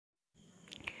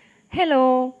Hello,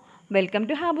 welcome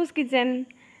to ഹാബൂസ് kitchen.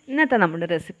 ഇന്നത്തെ നമ്മുടെ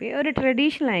recipe ഒരു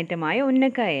ട്രഡീഷണൽ ഐറ്റമായ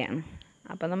ഉന്നക്കായയാണ്.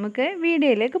 അപ്പോൾ നമുക്ക്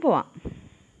വീഡിയോയിലേക്ക് പോവാം.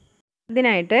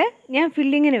 ഇതിനായിട്ട് ഞാൻ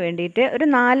ഫില്ലിങ്ങിന് വേണ്ടിയിട്ട് ഒരു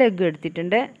 4 എഗ്ഗ്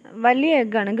എടുത്തിട്ടുണ്ട്. വലിയ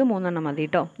എഗ്ഗാണെങ്കിൽ 3 മതി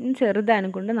കേട്ടോ. ഇനി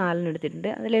ചെറുതാനും കൊണ്ട് 4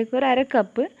 എടുത്തിട്ടുണ്ട്. അതിലേക്ക് ഒരു 1/2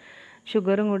 കപ്പ്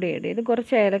ഷുഗറും കൂടി ഇട്ട് ഇത്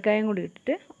കുറച്ച് ഏലക്കായും കൂടി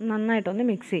ഇട്ടിട്ട് നന്നായിട്ടൊന്ന്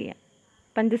മിക്സ് ചെയ്യാം.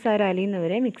 പഞ്ചസാര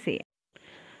അലിയുന്നവരെ മിക്സ് ചെയ്യാം.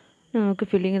 നമുക്ക്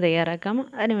ഫില്ലിങ് തയ്യാറാക്കാം.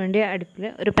 അതിനുവേണ്ടി അടുപ്പിൽ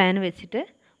ഒരു പാൻ വെച്ചിട്ട്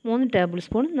 3 ടേബിൾ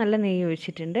സ്പൂൺ നല്ല നെയ്യ്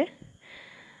ഒഴിച്ചിട്ടുണ്ട്.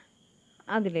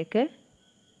 അതിലേക്ക്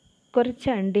കുറച്ച്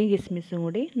അണ്ടിയും കിസ്മിസും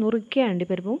കൂടി, നുറുക്കിയ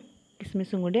അണ്ടിപ്പരിപ്പും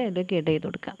കിസ്മിസും കൂടി അതിലേക്ക് ഇട്ട് ചെയ്ത്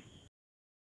കൊടുക്കാം.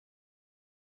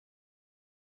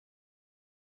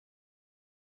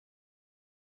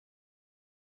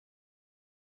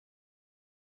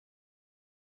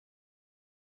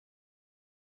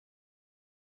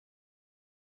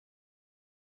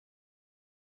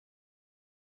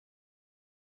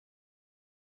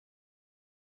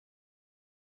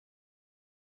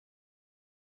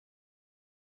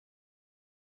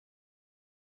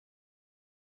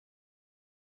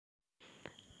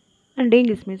 അണ്ടിയും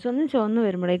കിസ്മിസും ഒന്ന് ചുവന്ന്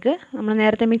വരുമ്പോഴേക്ക് നമ്മൾ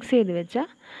നേരത്തെ മിക്സ് ചെയ്ത് വെച്ച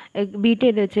ബീറ്റ്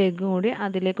ചെയ്ത് വെച്ച എഗ്ഗും കൂടി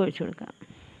അതിലേക്ക് ഒഴിച്ചു കൊടുക്കാം.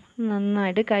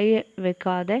 നന്നായിട്ട് കൈ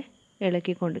വെക്കാതെ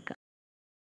ഇളക്കി കൊടുക്കുക.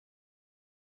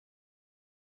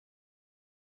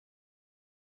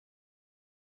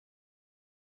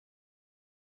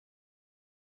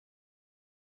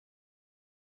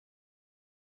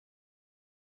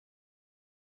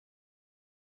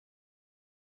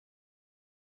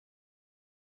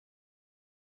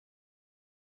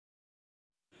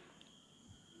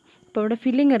 അപ്പോൾ ഇവിടെ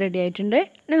ഫില്ലിങ് റെഡി ആയിട്ടുണ്ട്.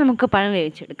 ഇനി നമുക്ക് പഴം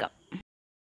വേവിച്ചെടുക്കാം.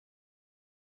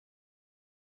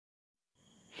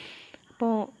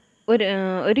 അപ്പോൾ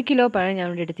ഒരു കിലോ പഴം ഞാൻ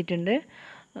ഇവിടെ എടുത്തിട്ടുണ്ട്.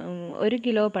 1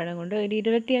 കിലോ പഴം കൊണ്ട് ഒരു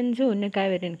 25 ഉന്നക്കായ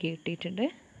വരെ എനിക്ക് കിട്ടിയിട്ടുണ്ട്.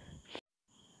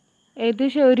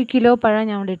 ഏകദേശം 1 കിലോ പഴം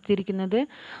ഞാൻ ഇവിടെ എടുത്തിരിക്കുന്നത്.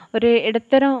 ഒരു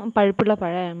ഇടത്തരം പഴുപ്പുള്ള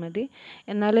പഴമായാൽ മതി.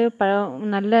 എന്നാൽ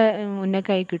പഴം നല്ല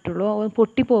ഉന്നക്കായി കിട്ടുള്ളൂ.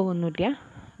 പൊട്ടിപ്പോകൊന്നുമില്ല.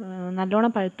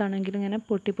 നല്ലോണം പഴുത്താണെങ്കിൽ ഇങ്ങനെ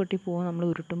പൊട്ടി പോകും നമ്മൾ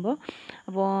ഉരുട്ടുമ്പോൾ.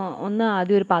 അപ്പോൾ ഒന്ന്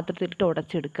ആദ്യം ഒരു പാത്രത്തിലിട്ട്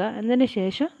ഉടച്ചെടുക്കുക. എന്നതിന്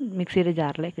ശേഷം മിക്സിയുടെ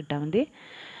ജാറിലേക്ക് ഇട്ടാൽ മതി.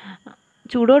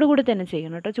 ചൂടോട് കൂടി തന്നെ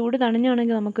ചെയ്യണം കേട്ടോ. ചൂട്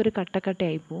തണിഞ്ഞാണെങ്കിൽ നമുക്കൊരു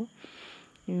കട്ടയായി പോവും.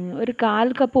 ഒരു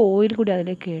 1/4 കപ്പ് ഓയിൽ കൂടി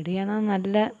അതിലേക്ക് ഇടുക. എന്നാൽ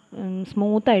നല്ല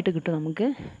സ്മൂത്തായിട്ട് കിട്ടും. നമുക്ക്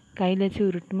കയ്യിൽ വെച്ച്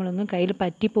ഉരുട്ടുമ്പോഴൊന്നും കയ്യിൽ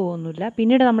പറ്റിപ്പോകൊന്നുമില്ല.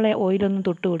 പിന്നീട് നമ്മൾ ഓയിലൊന്നും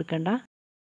തൊട്ട് കൊടുക്കണ്ട.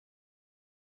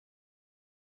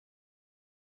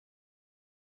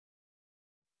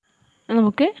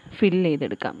 നമുക്ക് ഫില്ല്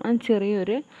ചെയ്തെടുക്കാം.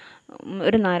 അത്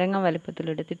ഒരു നാരങ്ങ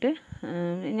വലുപ്പത്തിലെടുത്തിട്ട്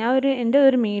എൻ്റെ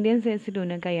ഒരു മീഡിയം സൈസിൽ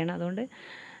ഉന്നക്കായാണ്. അതുകൊണ്ട്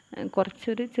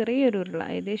ചെറിയൊരു ഉരുള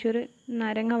ഏകദേശം ഒരു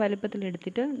നാരങ്ങ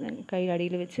വലുപ്പത്തിലെടുത്തിട്ട് കൈ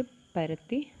അടിയിൽ വെച്ച്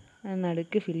പരത്തി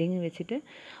നടുക്ക് ഫില്ലിങ് വെച്ചിട്ട്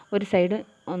ഒരു സൈഡ്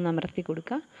ഒന്ന് അമർത്തി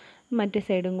കൊടുക്കുക. മറ്റേ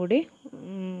സൈഡും കൂടി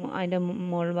അതിൻ്റെ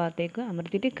മുകൾ ഭാഗത്തേക്ക്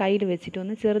അമർത്തിയിട്ട് കയ്യിൽ വെച്ചിട്ട്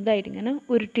ഒന്ന് ചെറുതായിട്ട് ഇങ്ങനെ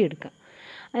ഉരുട്ടിയെടുക്കുക.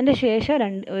 അതിൻ്റെ ശേഷം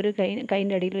ഒരു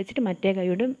കൈൻ്റെ അടിയിൽ വെച്ചിട്ട് മറ്റേ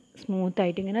കൈയോട്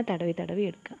സ്മൂത്തായിട്ട് ഇങ്ങനെ തടവി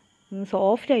എടുക്കുക.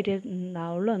 സോഫ്റ്റായിട്ട്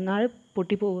ഉണ്ടാവുള്ളൂ, എന്നാൽ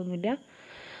പൊട്ടിപ്പോകുന്നില്ല.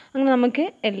 അങ്ങനെ നമുക്ക്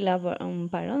എല്ലാ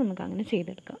പഴവും നമുക്ക് അങ്ങനെ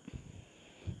ചെയ്തെടുക്കാം.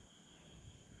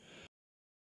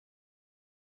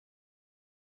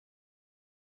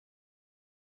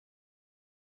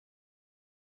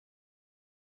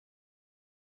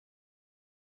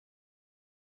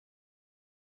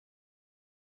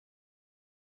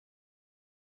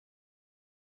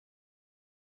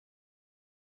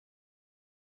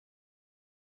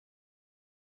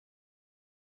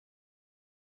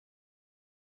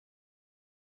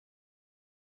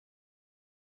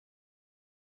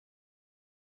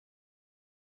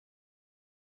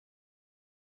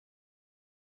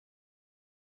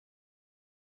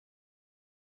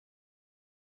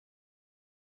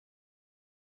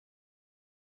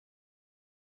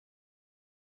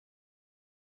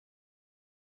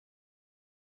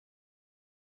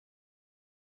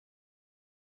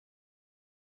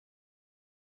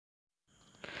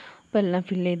 അപ്പോൾ എല്ലാം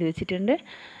ഫില്ല് ചെയ്ത് വെച്ചിട്ടുണ്ട്.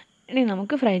 ഇനി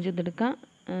നമുക്ക് ഫ്രൈ ചെയ്തെടുക്കാം.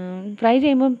 ഫ്രൈ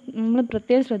ചെയ്യുമ്പോൾ നമ്മൾ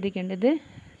പ്രത്യേകം ശ്രദ്ധിക്കേണ്ടത്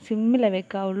സിമ്മിലേ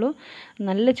വെക്കാവുള്ളൂ.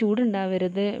 നല്ല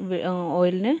ചൂടുണ്ടാവരുത്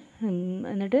ഓയിലിന്.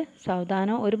 എന്നിട്ട്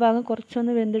സാവധാനം ഒരു ഭാഗം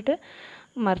കുറച്ചൊന്ന് വെന്തിട്ട്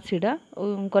മറിച്ചിടുക.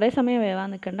 കുറേ സമയം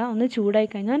വേവാൻ നിൽക്കണ്ട. ഒന്ന് ചൂടായി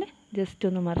കഴിഞ്ഞാൽ ജസ്റ്റ്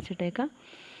ഒന്ന് മറിച്ചിട്ടേക്കാം.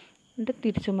 എന്നിട്ട്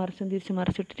തിരിച്ചു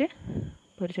മറിച്ചിട്ടിട്ട്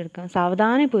പൊരിച്ചെടുക്കാം.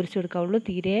 സാവധാനം പൊരിച്ചെടുക്കാവുള്ളൂ.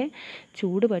 തീരെ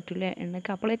ചൂട് പറ്റില്ല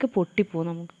എണ്ണയ്ക്ക്. അപ്പോഴേക്ക് പൊട്ടിപ്പോവും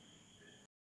നമുക്ക്.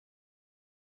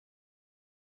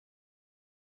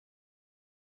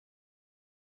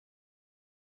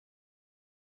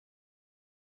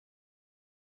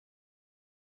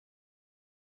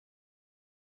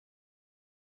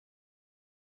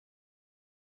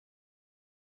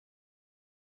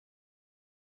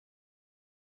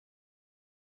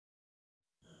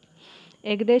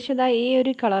 ഏകദേശം ഈ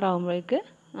ഒരു കളറാകുമ്പോഴേക്ക്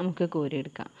നമുക്ക്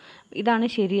കോരിയെടുക്കാം. ഇതാണ്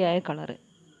ശരിയായ കളറ്.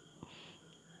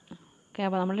 ഓക്കെ,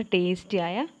 അപ്പോൾ നമ്മുടെ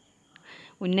ടേസ്റ്റിയായ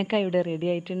ഉന്നക്കായ ഇവിടെ റെഡി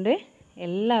ആയിട്ടുണ്ട്.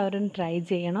 എല്ലാവരും ട്രൈ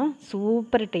ചെയ്യണം,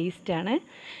 സൂപ്പർ ടേസ്റ്റാണ്.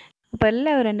 അപ്പോൾ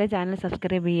എല്ലാവരും എൻ്റെ ചാനൽ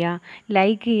സബ്സ്ക്രൈബ് ചെയ്യുക,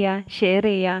 ലൈക്ക് ചെയ്യുക, ഷെയർ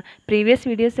ചെയ്യുക, പ്രീവിയസ്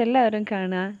വീഡിയോസ് എല്ലാവരും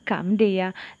കാണുക, കമൻറ്റ്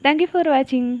ചെയ്യുക. Thank you for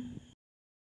watching.